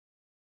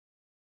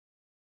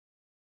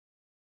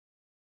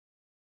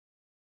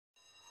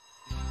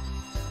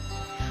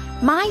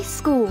My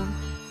school.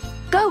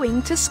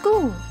 Going to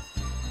school.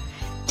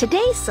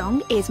 Today's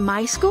song is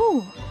My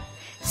School.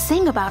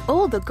 Sing about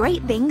all the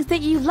great things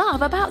that you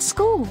love about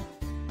school.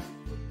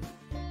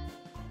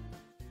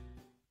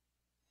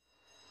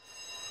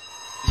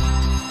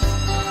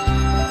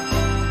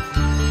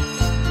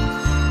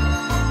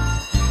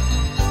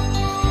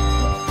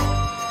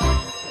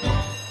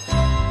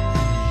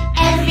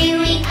 Every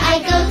week I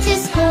go to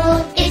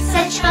school. It's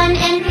such fun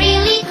and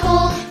really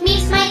cool.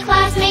 Meet my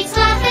classmates,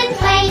 laugh and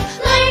play.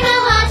 Learn a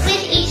lot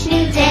with each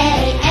new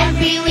day.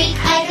 Every week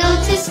I go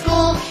to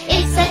school.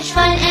 It's such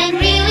fun and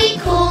really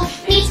cool.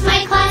 Meet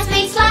my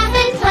classmates, laugh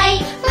and play.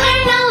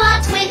 Learn a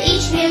lot with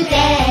each new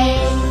day.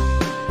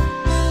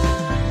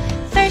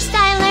 First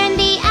I learn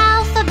the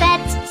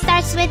alphabet.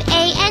 Starts with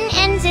A and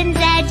ends in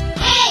Z.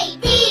 A,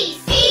 B,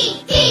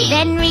 C, D.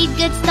 Then read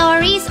good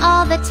stories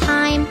all the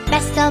time.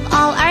 Best of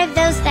all are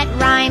those that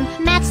rhyme.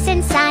 Maths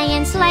and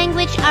science,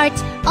 language, art.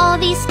 All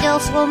these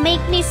skills will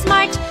make me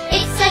smart.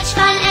 It's such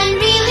fun and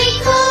really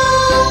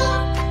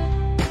cool.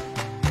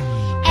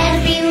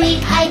 Every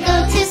week I go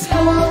to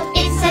school.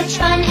 It's such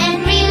fun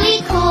and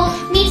really cool.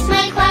 Meet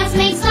my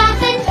classmates,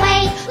 laugh and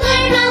play.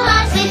 Learn a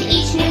lot with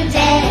each new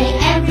day.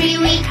 Every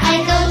week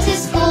I go to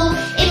school.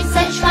 It's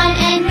such fun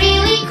and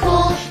really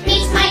cool.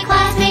 Meet my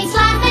classmates,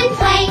 laugh and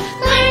play.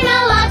 Learn a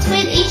lot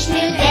with each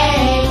new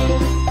day.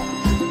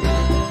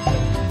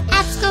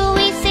 At school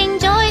we sing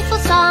joyful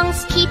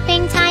songs,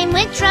 keeping time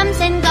with drums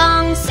and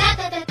gongs.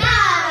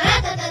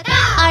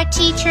 Our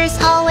teachers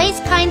always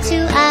kind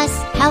to us,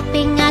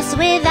 helping us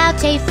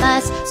without a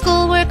fuss.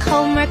 Schoolwork,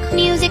 homework,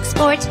 music,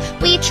 sport.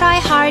 We try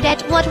hard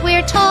at what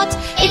we're taught.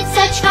 It's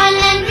such fun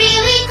and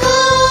really